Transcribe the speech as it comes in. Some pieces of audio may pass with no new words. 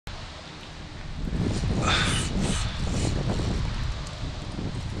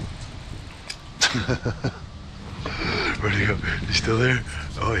Where'd he go? He's still there?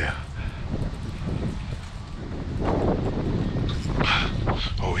 Oh yeah.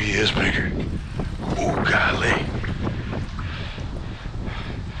 Oh, he is bigger. Oh, golly.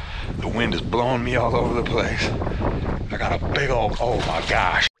 The wind is blowing me all over the place. I got a big old, oh my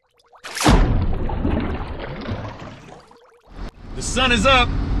gosh. The sun is up,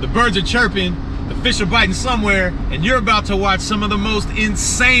 the birds are chirping, the fish are biting somewhere, and you're about to watch some of the most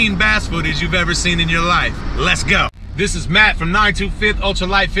insane bass footage you've ever seen in your life. Let's go. This is Matt from 925th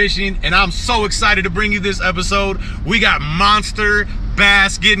Ultralight Fishing, and I'm so excited to bring you this episode. We got monster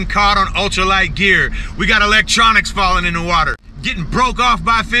bass getting caught on ultralight gear. We got electronics falling in the water, getting broke off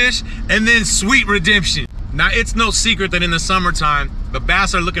by fish, and then sweet redemption. Now, it's no secret that in the summertime, the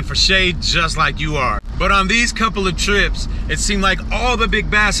bass are looking for shade just like you are. But on these couple of trips, it seemed like all the big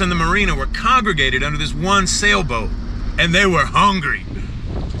bass in the marina were congregated under this one sailboat, and they were hungry.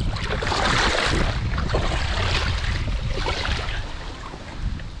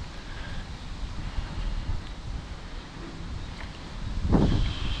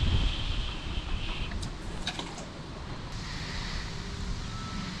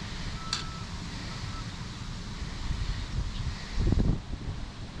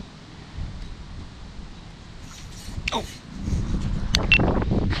 Oh.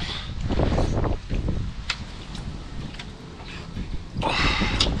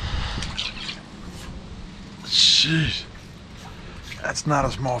 Jeez. That's not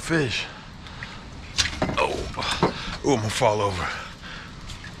a small fish. Oh. Oh, I'm gonna fall over.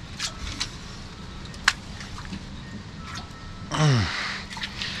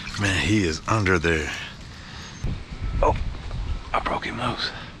 Man, he is under there. Oh, I broke him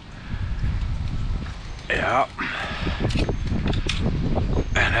loose. Yeah.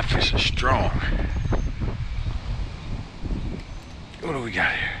 Man, that fish is strong. What do we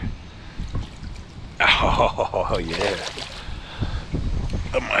got here? Oh, yeah.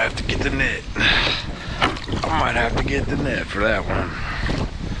 I might have to get the net. I might have to get the net for that one.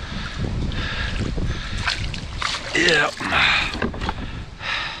 Yep.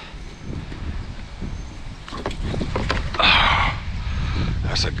 Oh,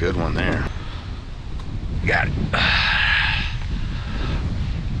 that's a good one there. Got it.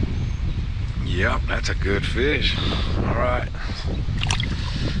 Yep, that's a good fish. All right.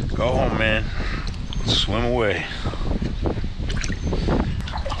 Go home, man. Swim away.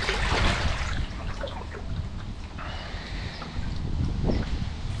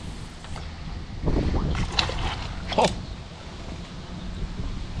 Oh.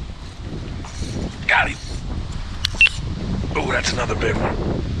 Got him. Oh, that's another big one.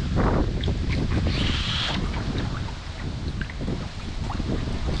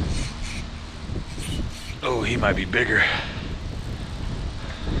 Oh, he might be bigger.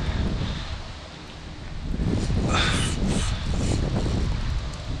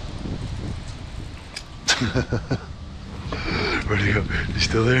 Where'd he go? He's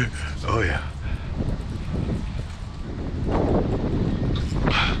still there? Oh yeah.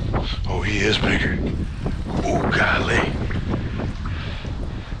 Oh, he is bigger. Oh, golly.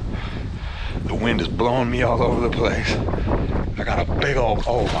 The wind is blowing me all over the place. I got a big old,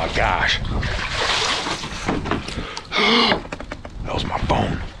 oh my gosh. That was my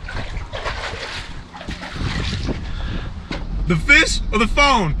phone. The fish or the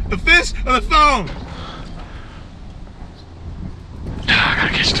phone? The fish or the phone? I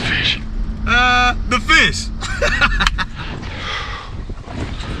gotta catch the fish. The fish.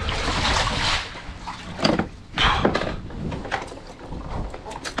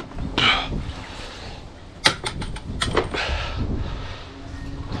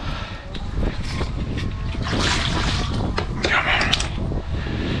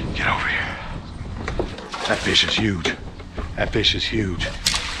 That fish is huge. That fish is huge.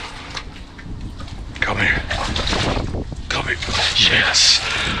 Come here. Come here. Yes.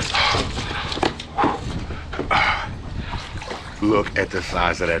 Look at the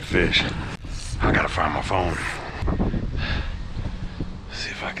size of that fish. I gotta find my phone.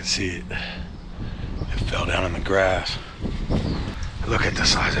 See if I can see it. It fell down in the grass. Look at the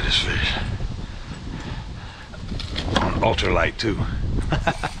size of this fish. On ultralight too.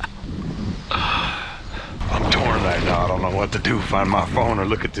 I'm torn right now. I don't know what to do. Find my phone or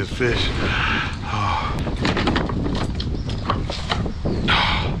look at this fish. Oh.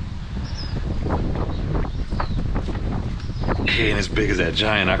 He ain't as big as that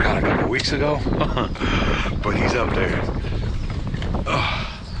giant I caught a couple weeks ago, but he's up there.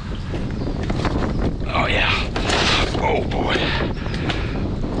 Oh yeah. Oh boy.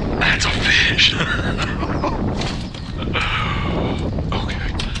 That's a fish. Okay.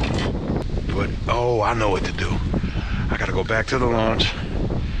 But oh I know what to do. I gotta go back to the launch.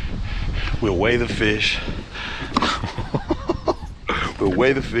 We'll weigh the fish. We'll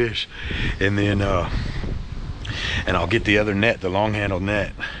weigh the fish, and then and I'll get the other net, the long handle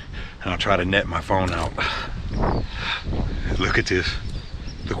net, and I'll try to net my phone out. Look at this.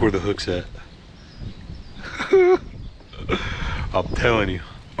 Look where the hook's at. I'm telling you,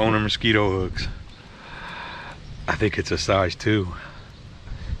 owner mosquito hooks. I think it's a size 2.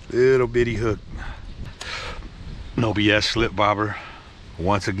 Little bitty hook. No BS slip bobber.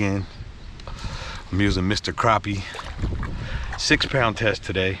 Once again, I'm using Mr. Crappie. 6-pound test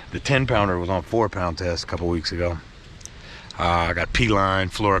today. The 10-pounder was on 4-pound test a couple weeks ago. I got P-line,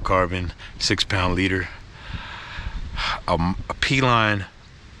 fluorocarbon, 6-pound leader. A P-line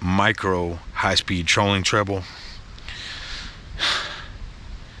micro high-speed trolling treble.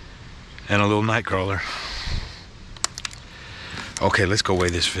 And a little night crawler. Okay, let's go weigh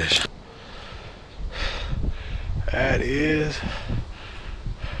this fish. That is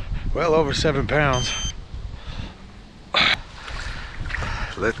well over 7 pounds.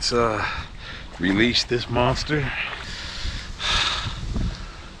 Let's release this monster.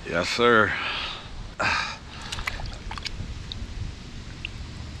 Yes, sir.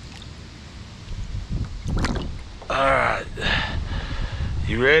 All right,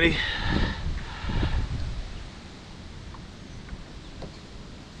 you ready?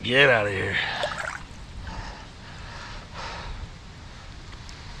 Get out of here.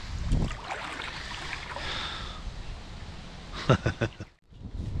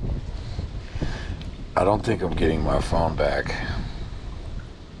 I don't think I'm getting my phone back.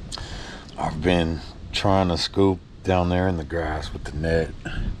 I've been trying to scoop down there in the grass with the net.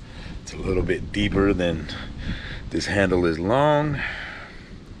 It's a little bit deeper than this handle is long,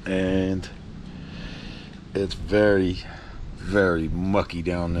 and it's very, very mucky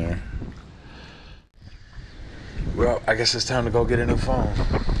down there. Well, I guess it's time to go get a new phone.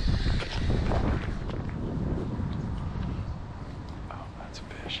 Oh, that's a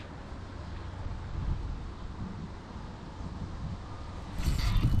fish.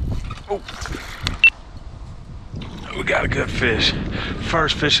 Oh, we got a good fish.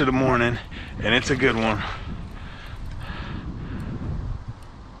 First fish of the morning, and it's a good one.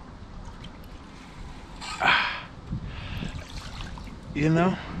 You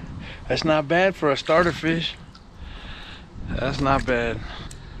know, that's not bad for a starter fish. That's not bad.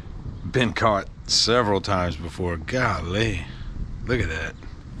 Been caught several times before. Golly, look at that.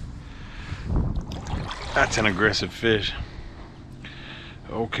 That's an aggressive fish.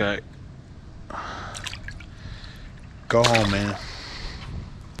 Okay. Go home, man.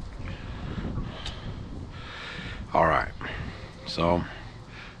 All right. So,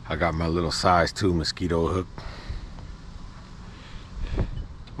 I got my little size 2 mosquito hook.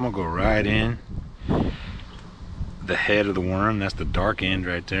 I'm gonna go right in the head of the worm. That's the dark end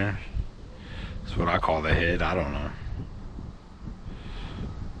right there. That's what I call the head. I don't know.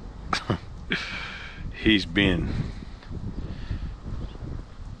 He's been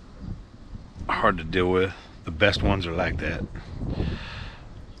hard to deal with. The best ones are like that.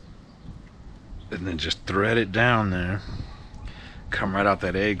 And then just thread it down there. Come right out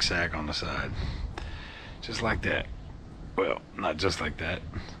that egg sac on the side. Just like that. Well, not just like that.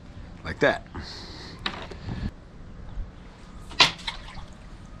 Like that.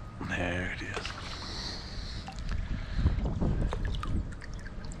 There it is.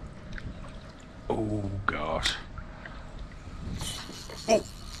 Oh gosh. Oh.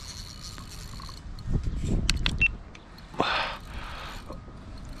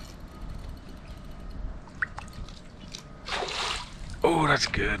 Oh, that's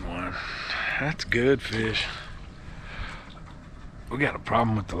a good one. That's a good fish. We got a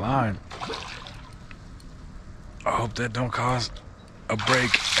problem with the line. I hope that don't cause a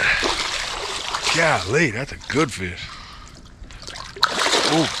break. Golly, that's a good fish.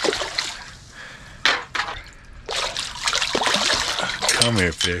 Ooh. Come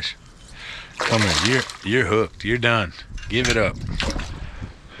here, fish. Come here. You're hooked. You're done. Give it up.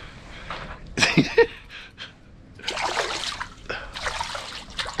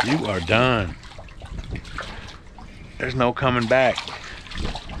 You are done. There's no coming back.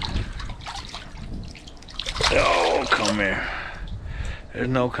 Oh, come here. There's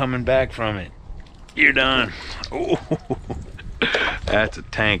no coming back from it. You're done. Oh, that's a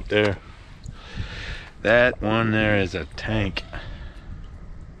tank there. That one there is a tank.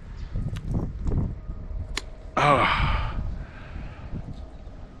 Oh.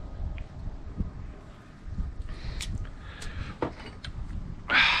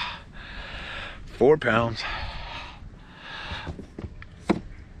 4 pounds.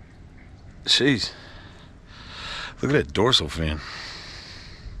 Jeez. Look at that dorsal fin.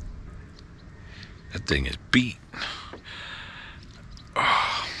 That thing is beat.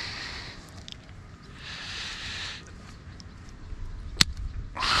 Oh.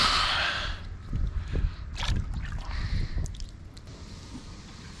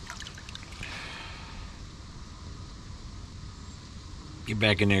 Get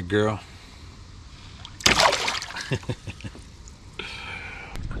back in there, girl.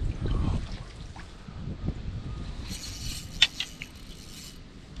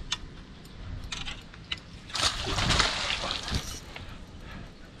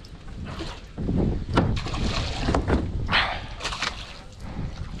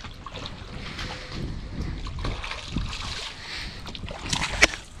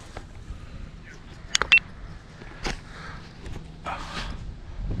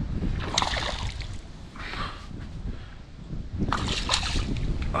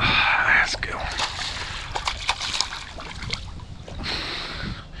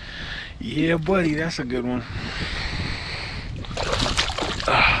 Yeah, buddy, that's a good one.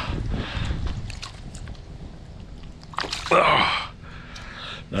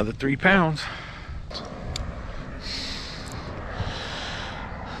 Another 3 pounds.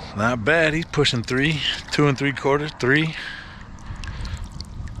 Not bad. He's pushing 3, 2 3/4, 3.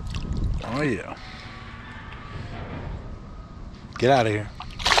 Oh yeah. Get out of here.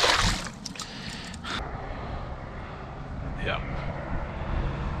 Yeah.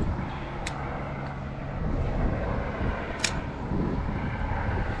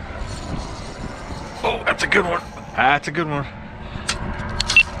 Oh, that's a good one. That's a good one.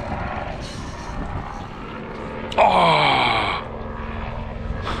 Oh.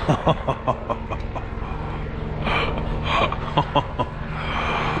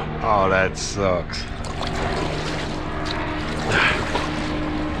 Oh, that sucks.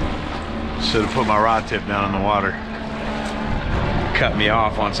 Should have put my rod tip down in the water. Cut me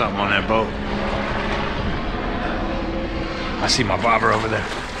off on something on that boat. I see my bobber over there.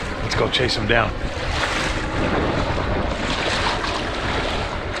 Let's go chase him down.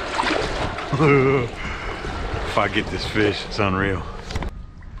 If I get this fish, it's unreal.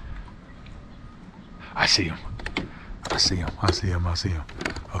 I see him. I see him. I see him. I see him.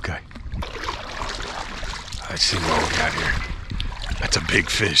 Okay. Let's see what we got here. That's a big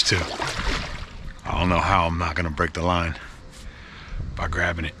fish too. I don't know how I'm not gonna break the line by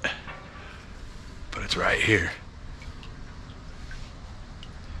grabbing it, but it's right here.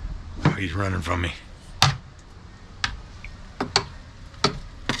 Oh, he's running from me.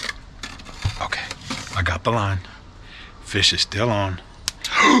 Okay, I got the line. Fish is still on.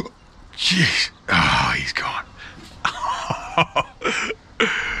 Jeez. Oh, he's gone.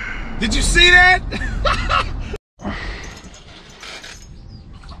 Did you see that?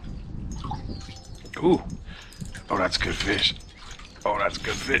 Ooh. Oh, that's good fish. Oh, that's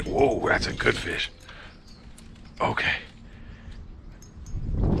good fish. Whoa, that's a good fish. Okay.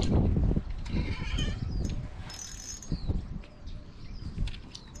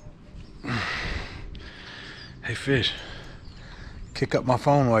 Hey, fish. Kick up my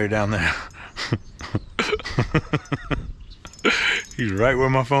phone while you're down there. He's right where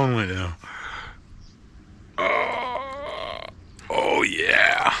my phone went down. Oh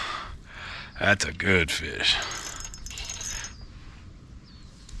yeah. That's a good fish.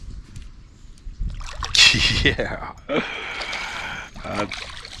 Yeah.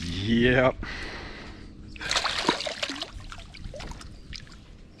 Yep.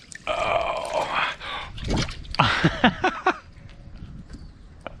 Oh.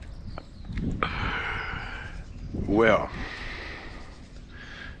 Well,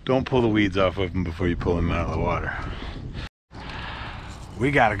 don't pull the weeds off of him before you pull him out of the water.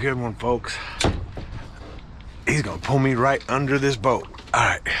 We got a good one, folks. He's gonna pull me right under this boat. All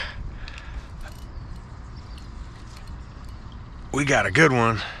right. We got a good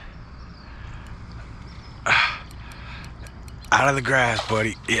one. Out of the grass,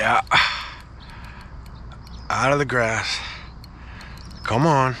 buddy. Yeah. Out of the grass. Come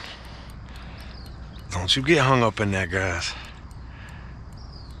on. Don't you get hung up in that grass.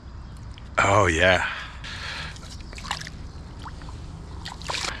 Oh, yeah.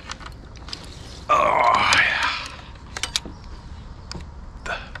 Oh, yeah.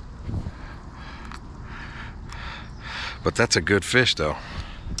 But that's a good fish, though.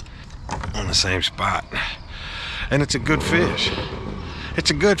 On the same spot. And it's a good fish. It's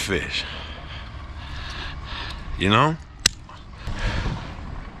a good fish. You know?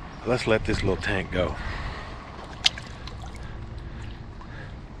 Let's let this little tank go.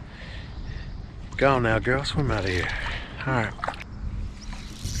 Go on now, girl. Swim out of here. All right.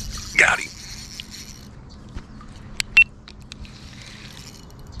 Got him.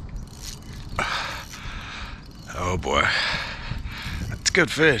 Oh boy, that's a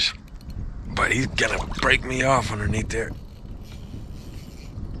good fish, but he's gonna break me off underneath there.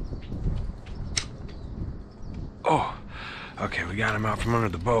 Oh, okay, we got him out from under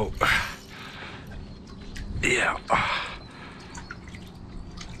the boat. Yeah,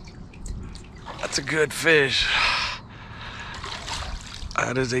 that's a good fish.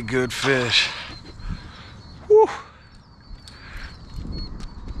 That is a good fish. Woo.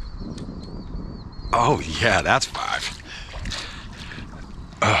 Oh yeah, that's 5.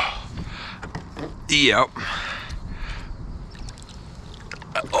 Oh, yep.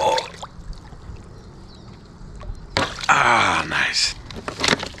 Oh, ah, nice.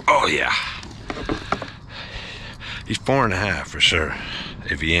 Oh yeah, he's 4.5 for sure.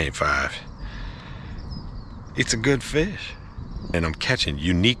 If he ain't 5, it's a good fish. And I'm catching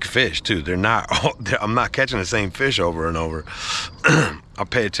unique fish too. I'm not catching the same fish over and over. I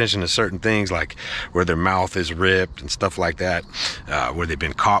pay attention to certain things, like where their mouth is ripped and stuff like that, where they've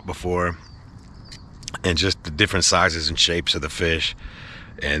been caught before, and just the different sizes and shapes of the fish.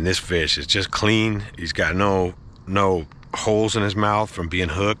 And this fish is just clean. He's got no holes in his mouth from being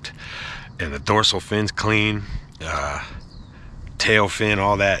hooked, and the dorsal fin's clean, tail fin,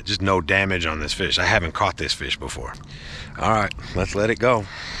 all that. Just no damage on this fish. I haven't caught this fish before. All right, let's let it go.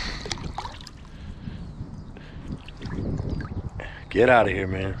 Get out of here,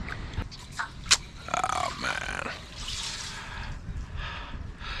 man. Oh, man.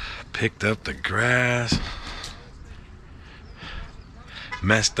 Picked up the grass.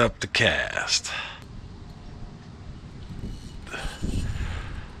 Messed up the cast.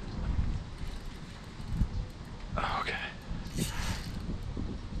 Okay.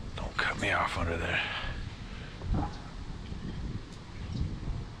 Don't cut me off under there.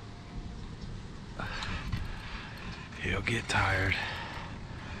 He'll get tired.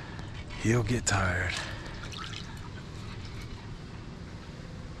 He'll get tired.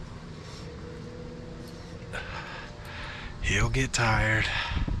 He'll get tired.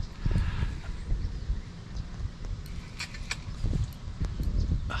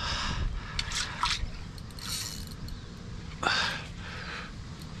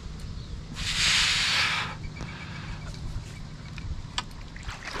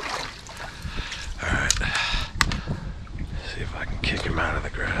 Kick him out of the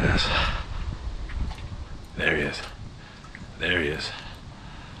grass. There he is. There he is.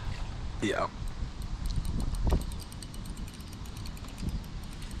 Yep.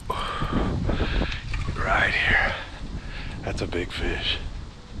 Right here. That's a big fish.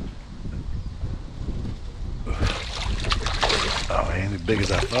 Oh, he ain't as big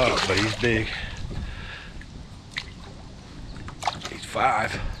as I thought, but he's big. He's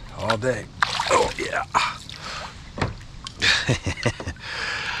 5 all day. Oh, yeah.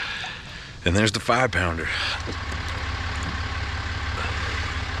 And there's the 5-pounder.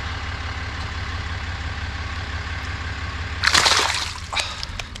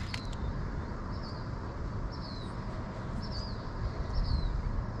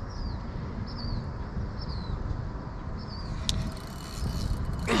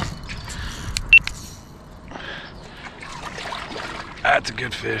 That's a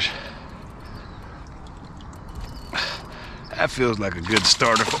good fish. That feels like a good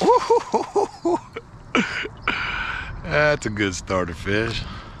starter. That's a good starter fish.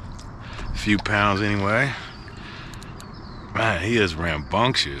 A few pounds anyway. Man, he is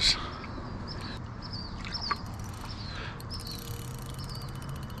rambunctious.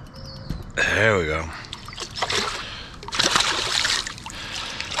 There we go.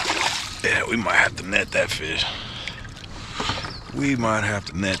 Yeah, we might have to net that fish. We might have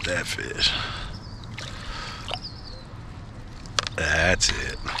to net that fish. That's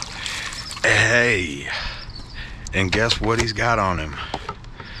it. Hey, and guess what he's got on him?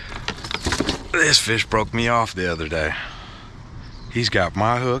 This fish broke me off the other day. He's got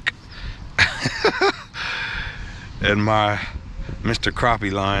my hook and my Mr.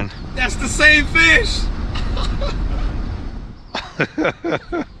 Crappie line. That's the same fish.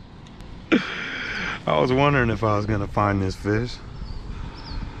 I was wondering if I was gonna find this fish.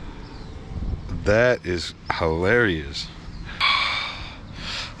 That is hilarious.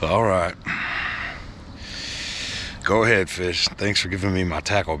 All right. Go ahead, fish. Thanks for giving me my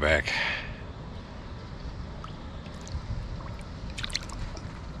tackle back.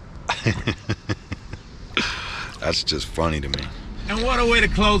 That's just funny to me. And what a way to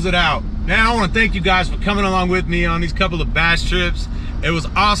close it out. Man, I want to thank you guys for coming along with me on these couple of bass trips. It was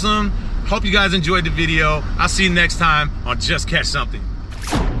awesome. Hope you guys enjoyed the video. I'll see you next time on Just Catch Something.